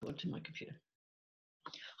to my computer.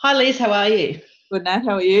 Hi, Liz. How are you? Good, Nat.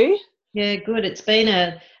 How are you? Yeah, good. It's been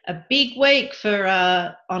a big week for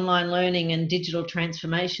online learning and digital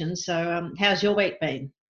transformation. So how's your week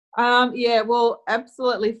been? Yeah, well,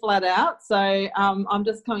 absolutely flat out. So I'm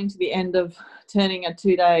just coming to the end of turning a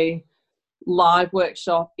 2-day live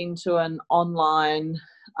workshop into an online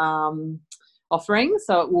offering.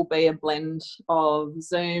 So it will be a blend of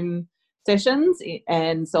Zoom sessions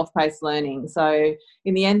and self-paced learning. So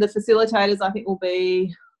in the end, the facilitators, I think, will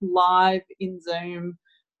be live in Zoom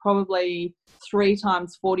probably 3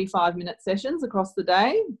 times 45-minute sessions across the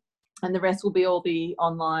day, and the rest will be all the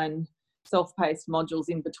online self-paced modules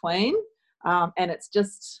in between. And it's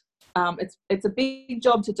just it's a big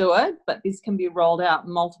job to do it, but this can be rolled out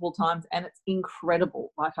multiple times, and it's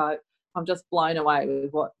incredible. Like I'm just blown away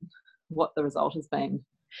with what the result has been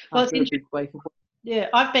after a big week. Yeah,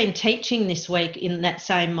 I've been teaching this week in that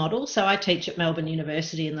same model. So I teach at Melbourne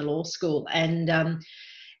University in the law school, and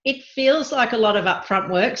it feels like a lot of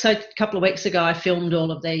upfront work. So a couple of weeks ago, I filmed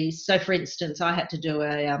all of these. So for instance, I had to do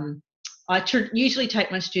usually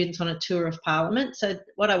take my students on a tour of Parliament. So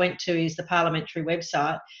what I went to is the parliamentary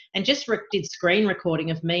website and just did screen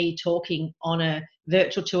recording of me talking on a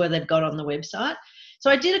virtual tour they've got on the website. So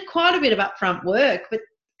I did quite a bit of upfront work, but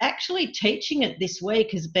actually teaching it this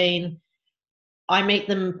week has been, I meet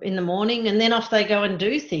them in the morning and then off they go and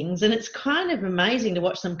do things. And it's kind of amazing to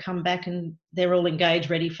watch them come back and they're all engaged,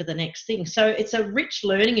 ready for the next thing. So it's a rich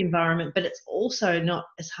learning environment, but it's also not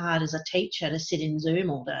as hard as a teacher to sit in Zoom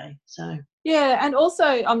all day. So yeah, and also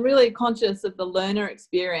I'm really conscious of the learner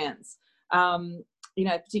experience.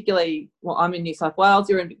 Particularly, well, I'm in New South Wales,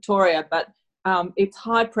 you're in Victoria, but it's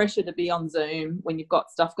high pressure to be on Zoom when you've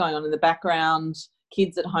got stuff going on in the background,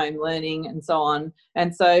 kids at home learning and so on.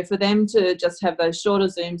 And so for them to just have those shorter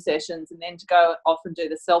Zoom sessions and then to go off and do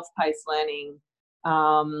the self-paced learning,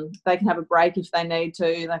 they can have a break if they need to.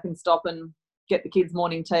 They can stop and get the kids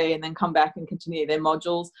morning tea and then come back and continue their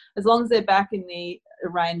modules. As long as they're back in the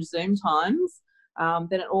arranged Zoom times,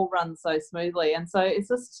 then it all runs so smoothly. And so it's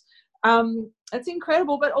just, it's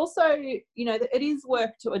incredible. But also, it is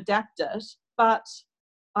work to adapt it. But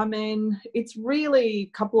I mean, it's really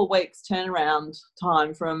a couple of weeks turnaround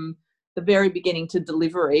time from the very beginning to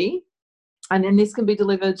delivery. And then this can be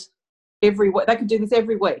delivered every week. They can do this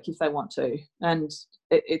every week if they want to. And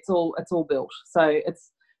it's all built. So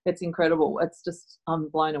it's incredible. It's just, I'm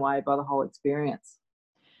blown away by the whole experience.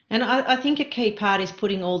 And I think a key part is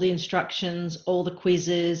putting all the instructions, all the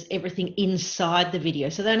quizzes, everything inside the video.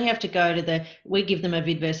 So they only have to go to we give them a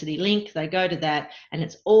VidVersity link, they go to that, and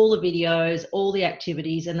it's all the videos, all the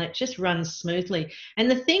activities, and that just runs smoothly.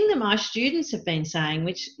 And the thing that my students have been saying,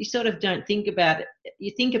 which you sort of don't think about,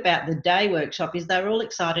 you think about the day workshop, is they're all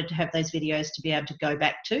excited to have those videos to be able to go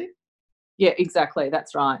back to. Yeah, exactly.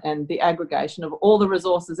 That's right. And the aggregation of all the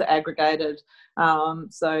resources are aggregated.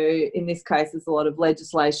 So in this case, there's a lot of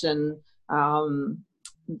legislation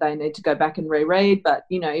they need to go back and reread. But,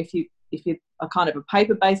 if you're a kind of a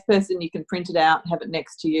paper-based person, you can print it out, have it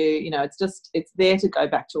next to you. It's there to go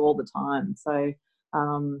back to all the time. So,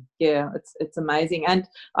 it's amazing. And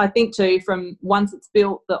I think too, from once it's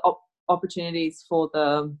built, the opportunities for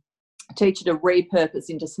the teacher to repurpose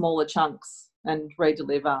into smaller chunks and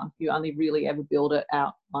redeliver, you only really ever build it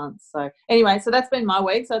out once. So anyway, so that's been my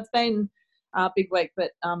week. So it's been a big week,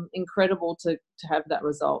 but incredible to have that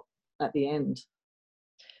result at the end.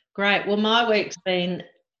 Great. Well, my week's been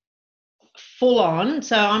full on.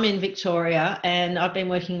 So I'm in Victoria and I've been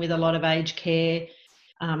working with a lot of aged care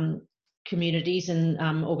communities and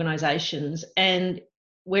organisations, and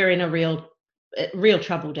we're in a real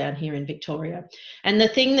trouble down here in Victoria. And the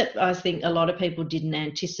thing that I think a lot of people didn't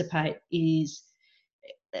anticipate is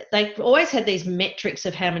they've always had these metrics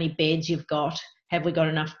of how many beds you've got, have we got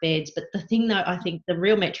enough beds? But the thing that I think the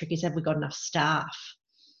real metric is, have we got enough staff?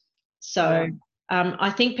 So I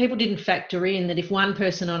think people didn't factor in that if one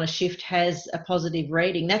person on a shift has a positive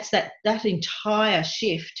reading, that's that entire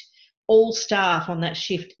shift, all staff on that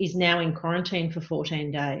shift is now in quarantine for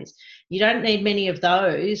 14 days. You don't need many of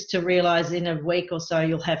those to realise in a week or so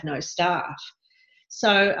you'll have no staff.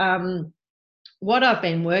 So what I've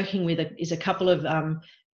been working with is a couple of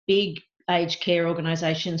big aged care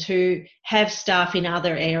organisations who have staff in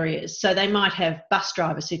other areas. So they might have bus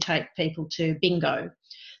drivers who take people to bingo.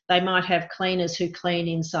 They might have cleaners who clean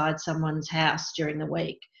inside someone's house during the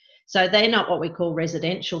week. So they're not what we call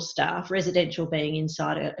residential staff, residential being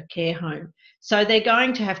inside a care home. So they're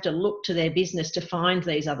going to have to look to their business to find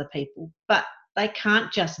these other people, but they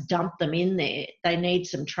can't just dump them in there. They need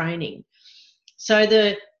some training. So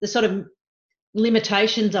the sort of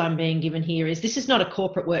limitations I'm being given here is this is not a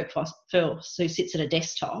corporate workforce who sits at a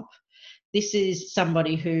desktop. This is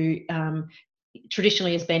somebody who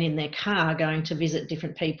traditionally has been in their car going to visit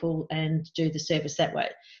different people and do the service that way.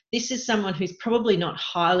 This is someone who's probably not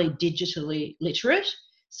highly digitally literate,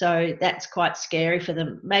 so that's quite scary for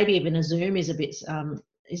them. Maybe even a Zoom is a bit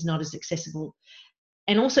is not as accessible.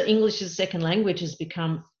 And also English as a second language has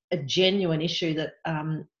become a genuine issue that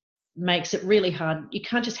makes it really hard. You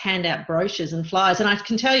can't just hand out brochures and flyers. And I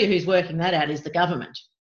can tell you who's working that out is the government.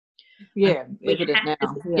 Yeah, evident now.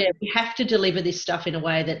 Yeah, we have to deliver this stuff in a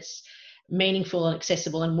way that's meaningful and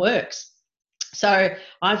accessible and works. So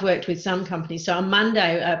I've worked with some companies. So on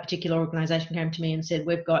Monday, a particular organisation came to me and said,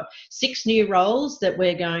 we've got 6 new roles that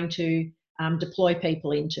we're going to deploy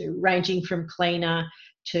people into, ranging from cleaner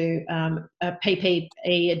to a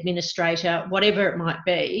PPE administrator, whatever it might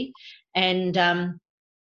be. And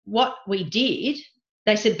what we did,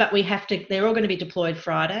 they said, but we have to, they're all going to be deployed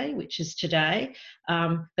Friday, which is today,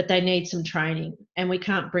 but they need some training and we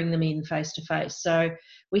can't bring them in face to face. So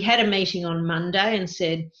we had a meeting on Monday and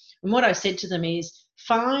said, and what I said to them is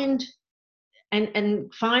find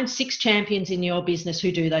 6 champions in your business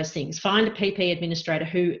who do those things. Find a PP administrator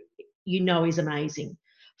who you know is amazing.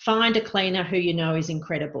 Find a cleaner who you know is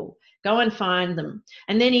incredible. Go and find them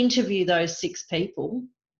and then interview those 6 people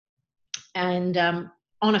and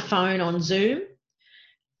on a phone on Zoom.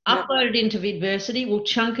 Yep. Upload it into VidVersity. We'll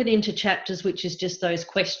chunk it into chapters, which is just those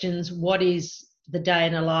questions. What is the day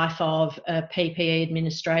in the life of a PPE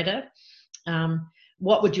administrator?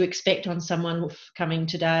 What would you expect on someone coming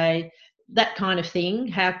today? That kind of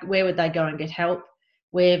thing. Where would they go and get help?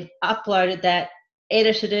 We've uploaded that,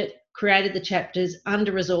 edited it, created the chapters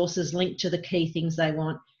under resources, linked to the key things they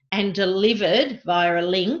want, and delivered via a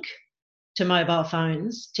link to mobile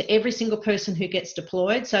phones to every single person who gets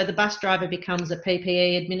deployed. So the bus driver becomes a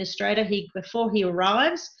PPE administrator. Before he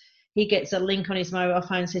arrives, he gets a link on his mobile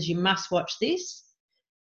phone, says you must watch this.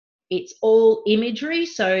 It's all imagery.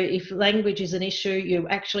 So if language is an issue, you're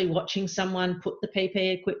actually watching someone put the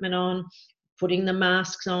PPE equipment on, putting the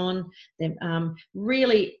masks on, then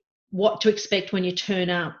really what to expect when you turn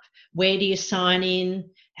up. Where do you sign in?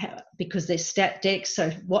 Because there's stat decks. So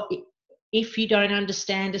if you don't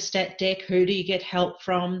understand a stat deck, who do you get help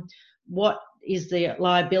from? What is the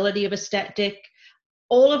liability of a stat deck?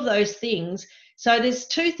 All of those things. So there's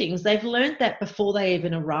 2 things. They've learned that before they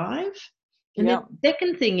even arrive. And the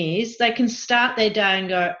second thing is they can start their day and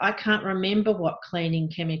go, I can't remember what cleaning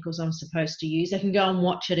chemicals I'm supposed to use. They can go and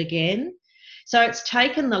watch it again. So it's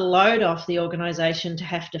taken the load off the organisation to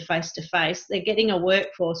have to face. They're getting a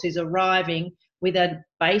workforce who's arriving with a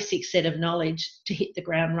basic set of knowledge to hit the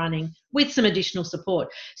ground running with some additional support.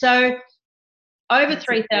 So over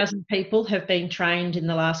 3,000 people have been trained in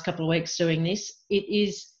the last couple of weeks doing this. It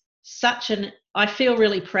is I feel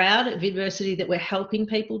really proud at VidVersity that we're helping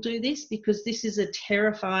people do this, because this is a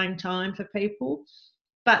terrifying time for people.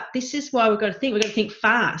 But this is why we've got to think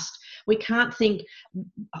fast. We can't think,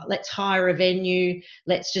 let's hire a venue,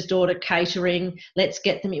 let's just order catering, let's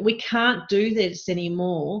get them in. We can't do this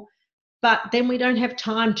anymore. But then we don't have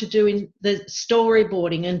time to do the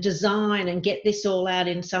storyboarding and design and get this all out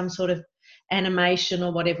in some sort of animation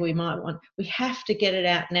or whatever we might want. We have to get it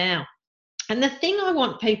out now. And the thing I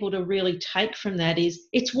want people to really take from that is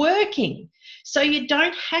it's working. So you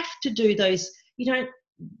don't have to do those,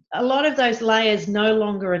 a lot of those layers no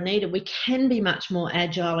longer are needed. We can be much more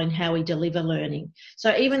agile in how we deliver learning.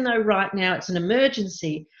 So even though right now it's an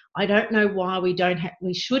emergency, I don't know why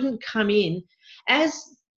we shouldn't come in as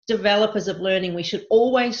developers of learning. We should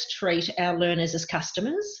always treat our learners as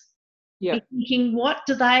customers. Yeah. Thinking, what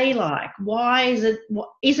do they like? Why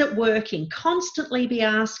is it working? Constantly be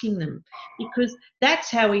asking them, because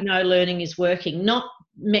that's how we know learning is working, not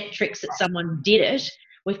metrics that someone did it.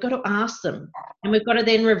 We've got to ask them, and we've got to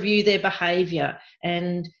then review their behaviour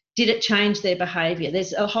and did it change their behaviour?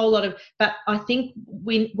 There's a whole lot of, but I think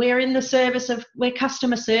we're in the service of, we're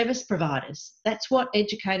customer service providers. That's what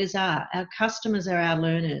educators are. Our customers are our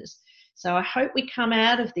learners. So I hope we come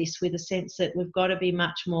out of this with a sense that we've got to be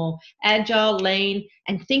much more agile, lean,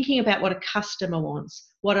 and thinking about what a customer wants,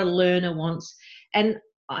 what a learner wants, and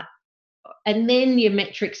then your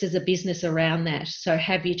metrics as a business around that. So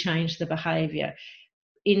have you changed the behaviour?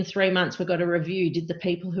 In 3 months, we've got to review, did the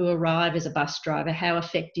people who arrive as a bus driver, how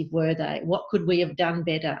effective were they? What could we have done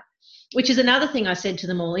better? Which is another thing I said to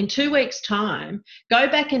them all. In 2 weeks' time, go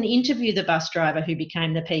back and interview the bus driver who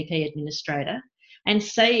became the PP administrator and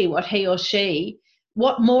see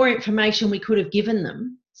what more information we could have given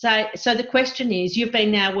them. So the question is, you've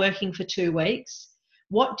been now working for 2 weeks.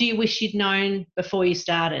 What do you wish you'd known before you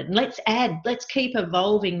started? And let's keep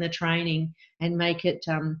evolving the training and make it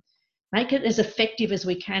as effective as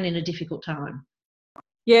we can in a difficult time.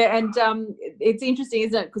 Yeah, and it's interesting,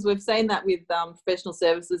 isn't it? Because we've seen that with professional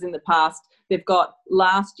services in the past. They've got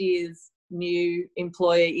last year's new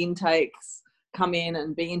employee intakes come in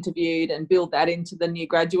and be interviewed and build that into the new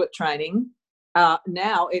graduate training.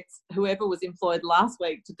 Now it's whoever was employed last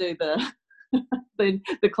week to do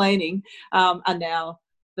the cleaning are now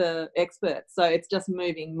the experts. So it's just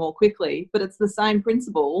moving more quickly, but it's the same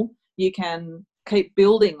principle. You can keep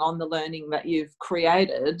building on the learning that you've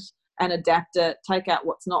created and adapt it, take out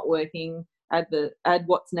what's not working, add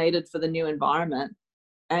what's needed for the new environment.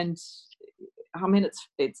 And I mean,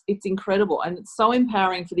 it's incredible, and it's so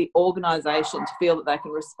empowering for the organisation to feel that they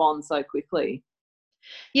can respond so quickly.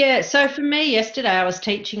 Yeah, so for me yesterday, I was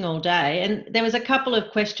teaching all day, and there was a couple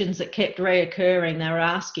of questions that kept reoccurring they were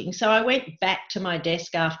asking. So I went back to my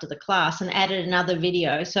desk after the class and added another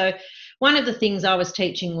video. So one of the things I was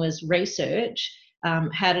teaching was research,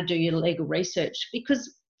 how to do your legal research,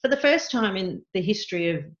 because for the first time in the history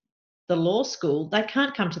of the law school, they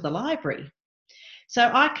can't come to the library. So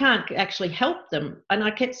I can't actually help them. And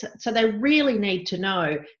so they really need to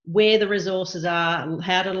know where the resources are,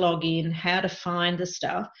 how to log in, how to find the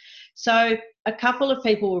stuff. So a couple of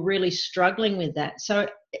people were really struggling with that. So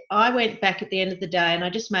I went back at the end of the day and I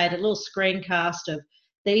just made a little screencast of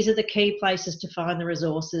these are the key places to find the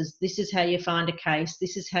resources. This is how you find a case.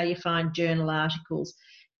 This is how you find journal articles.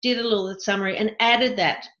 Did a little summary and added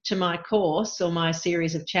that to my course or my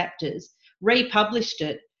series of chapters, republished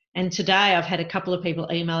it. And today I've had a couple of people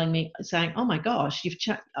emailing me saying, oh my gosh,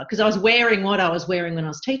 because I was wearing what I was wearing when I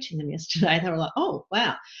was teaching them yesterday. They were like, oh,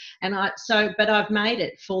 wow. And but I've made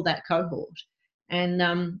it for that cohort.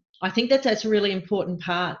 And I think that's a really important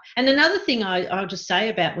part. And another thing I'll just say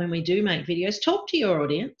about when we do make videos, talk to your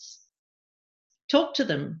audience. Talk to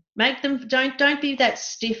them. Make them, don't be that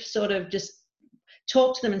stiff sort of just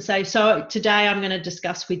talk to them and say, so today I'm going to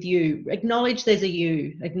discuss with you. Acknowledge there's a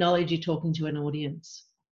you. Acknowledge you're talking to an audience.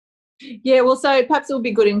 Yeah, well, so perhaps it'll be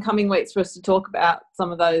good in coming weeks for us to talk about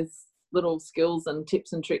some of those little skills and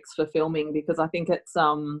tips and tricks for filming, because I think it's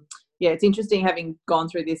it's interesting having gone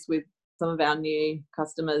through this with some of our new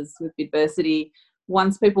customers with VidVersity.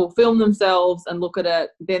 Once people film themselves and look at it,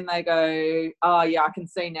 then they go, oh yeah, I can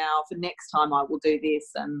see now for next time I will do this.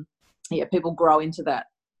 And yeah, people grow into that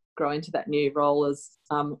new role as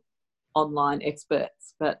online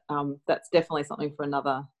experts, but that's definitely something for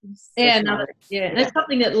another session. There's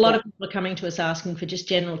something that a lot of people are coming to us asking for, just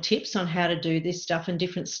general tips on how to do this stuff in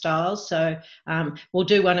different styles. So we'll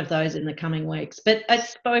do one of those in the coming weeks, but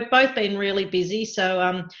we've both been really busy, so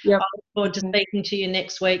I look forward to speaking to you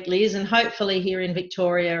next week, Liz, and hopefully here in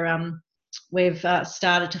Victoria we've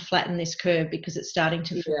started to flatten this curve, because it's starting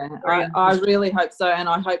to I really hope so, and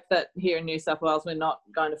I hope that here in New South Wales we're not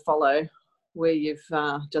going to follow where you've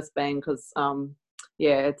just been, because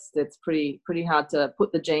it's pretty hard to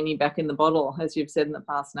put the genie back in the bottle, as you've said in the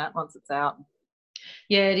past, Nat, once it's out.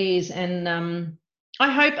 Yeah, it is. And I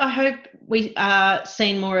hope we are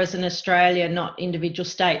seen more as an Australia, not individual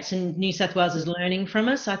states, and New South Wales is learning from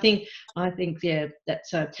us. I think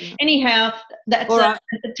that's anyhow, that's a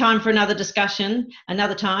time for another discussion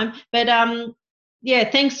another time, but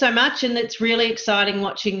thanks so much. And it's really exciting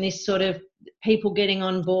watching this sort of people getting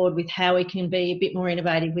on board with how we can be a bit more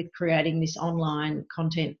innovative with creating this online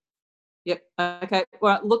content. Yep. Okay.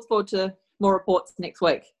 Well, look forward to more reports next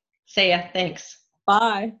week. See ya. Thanks.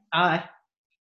 Bye. Bye.